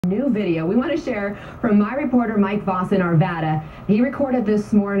New video we want to share from my reporter Mike Voss in Arvada. He recorded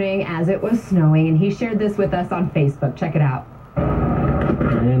this morning as it was snowing, and he shared this with us on Facebook. Check it out.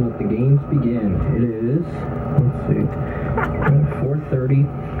 And let the games begin. It is, let's see, 4:30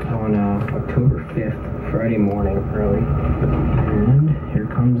 on October 5th, Friday morning, early. And here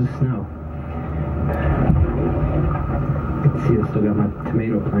comes the snow. You can see I still got my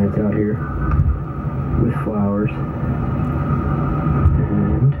tomato plants out here with flowers.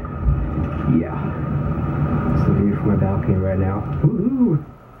 And yeah, it's the view from my balcony right now. Woohoo!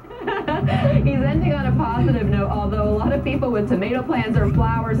 He's ending on a positive note, although a lot of people with tomato plants or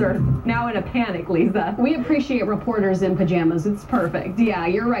flowers are now in a panic, Lisa. We appreciate reporters in pajamas. It's perfect. Yeah,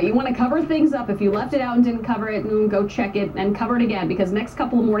 you're right. You want to cover things up. If you left it out and didn't cover it, go check it and cover it again, because next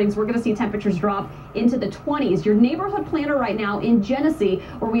couple of mornings we're going to see temperatures drop into the 20s. Your neighborhood planner right now in Genesee,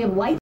 where we have light